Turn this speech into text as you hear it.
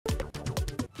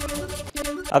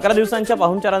11 दिवसांच्या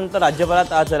पाहुणचारानंतर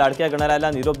राज्यभरात आज लाडक्या गणरायाला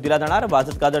निरोप दिला जाणार।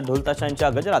 वाजत गाजत ढोल ताशांच्या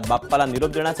गजरात बाप्पाला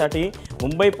निरोप देण्यासाठी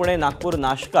मुंबई, पुणे, नागपूर,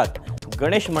 नाशकात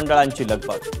गणेश मंडळांची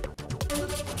लगबग।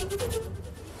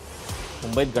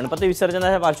 मुंबईत गणपती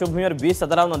विसर्जनाच्या पार्श्वभूमीवर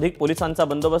 20,000हून अधिक पोलिसांचा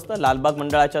बंदोबस्त। लालबाग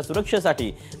मंडळाच्या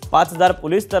सुरक्षेसाठी 5,000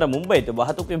 पोलीस तर मुंबईत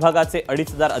वाहतूक विभागाचे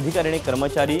 2,500 अधिकारी आणि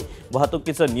कर्मचारी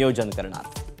वाहतुकीचं नियोजन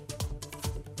करणार।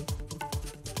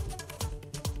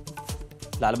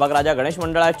 लालबाग राजा गणेश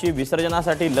मंडळाची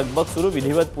विसर्जनासाठी लगबग सुरू।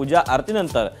 विधिवत पूजा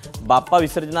आरतीनंतर बाप्पा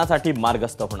विसर्जनासाठी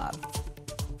मार्गस्थ होणार।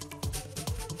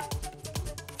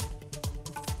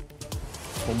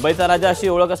 मुंबईचा राजा अशी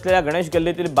ओळख असलेल्या गणेश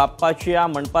गल्लीतील बाप्पाची या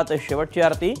मंडपात शेवटची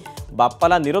आरती।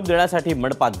 बाप्पाला निरोप देण्यासाठी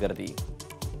मंडपात गर्दी।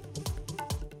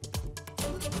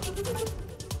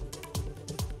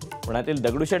 पुण्यातील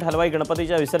दगडूशेठ हलवाई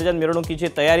गणपतीच्या विसर्जन मिरवणुकीची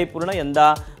तयारी पूर्ण।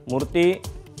 यंदा मूर्ती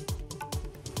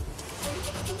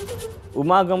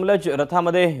उमागमलज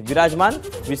रथामध्ये विराजमान।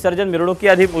 विसर्जन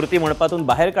मिरवणुकीआधी मूर्ती मंडपातून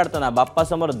बाहेर काढताना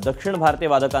बाप्पासमोर दक्षिण भारतीय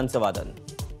वादकांचं वादन।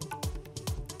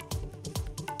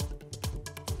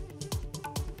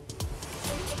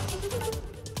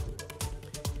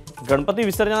 गणपती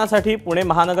विसर्जनासाठी पुणे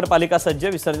महानगरपालिका सज्ज।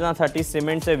 विसर्जनासाठी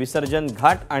सिमेंटचे विसर्जन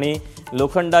घाट आणि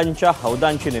लोखंडांच्या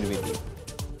हौदांची निर्मिती।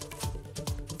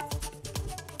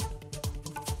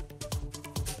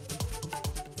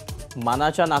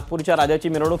 मानाच्या नागपूरच्या राजाची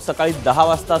मिरवणूक सकाळी 10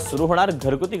 वाजता सुरू होणार।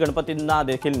 घरगुती गणपतींना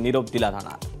देखील निरोप दिला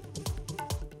जाणार।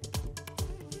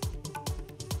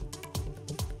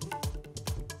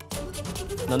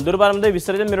 नंदुरबारमध्ये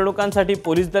विसर्जन मिरवणुकांसाठी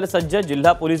पोलीस दल सज्ज।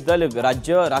 जिल्हा पोलीस दल,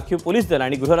 राज्य राखीव पोलीस दल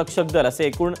आणि गृहरक्षक दल असे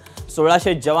एकूण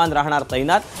 1600 जवान राहणार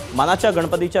तैनात। मानाच्या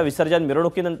गणपतीच्या विसर्जन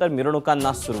मिरवणुकीनंतर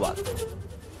मिरवणुकांना सुरुवात।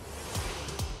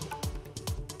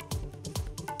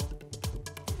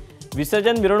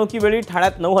 विसर्जन मिरवणुकीवेळी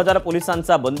ठाण्यात 9,000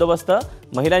 पोलिसांचा बंदोबस्त।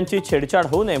 महिलांची छेडछाड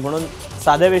होऊ नये म्हणून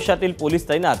साध्या वेशातील पोलीस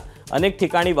तैनात। अनेक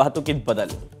ठिकाणी वाहतुकीत बदल।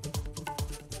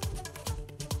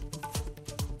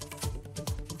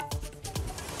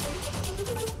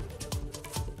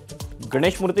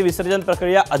 गणेश मूर्ती विसर्जन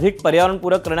प्रक्रिया अधिक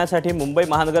पर्यावरणपूरक करण्यासाठी मुंबई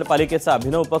महानगरपालिकेचा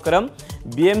अभिनव उपक्रम।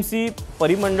 बीएमसी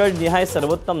परिमंडळ निहाय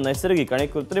सर्वोत्तम नैसर्गिक आणि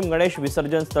कृत्रिम गणेश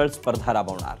विसर्जन स्थळ स्पर्धा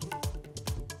राबवणार।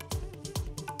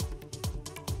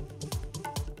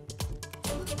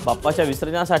 बाप्पाच्या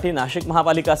विसर्जनासाठी नाशिक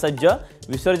महापालिका सज्ज।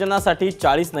 विसर्जनासाठी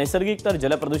 40 नैसर्गिक तर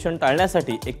जलप्रदूषण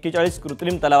टाळण्यासाठी 41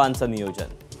 कृत्रिम तलावांचं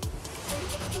नियोजन।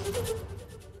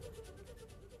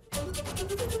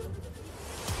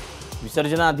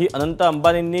 विसर्जनाआधी अनंत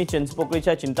अंबानींनी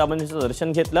चिंचपोकळीच्या चिंतामणीचं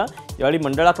दर्शन घेतलं। यावेळी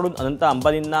मंडळाकडून अनंत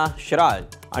अंबानींना श्राळ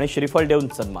आणि श्रीफळ देऊन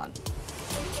सन्मान।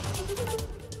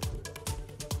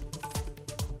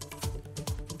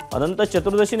 अनंत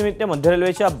चतुर्दशी निमित्त मध्य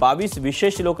रेल्वेच्या 22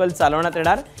 विशेष लोकल चालवण्यात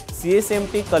येणार।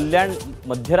 सीएसएमटी कल्याण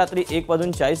मध्यरात्री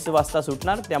 1:40 वाजता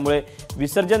सुटणार। त्यामुळे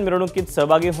विसर्जन मिरवणुकीत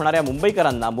सहभागी होणाऱ्या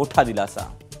मुंबईकरांना मोठा दिलासा।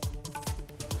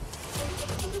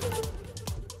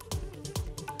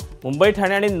 मुंबई,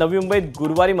 ठाणे आणि नवी मुंबईत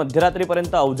गुरुवारी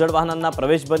मध्यरात्रीपर्यंत अवजड वाहनांना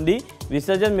प्रवेश बंदी।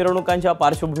 विसर्जन मिरवणुकांच्या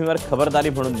पार्श्वभूमीवर खबरदारी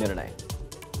म्हणून निर्णय।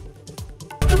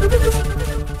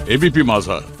 एबीपी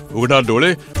माझा, उघडा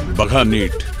डोळे बघा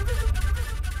नीट।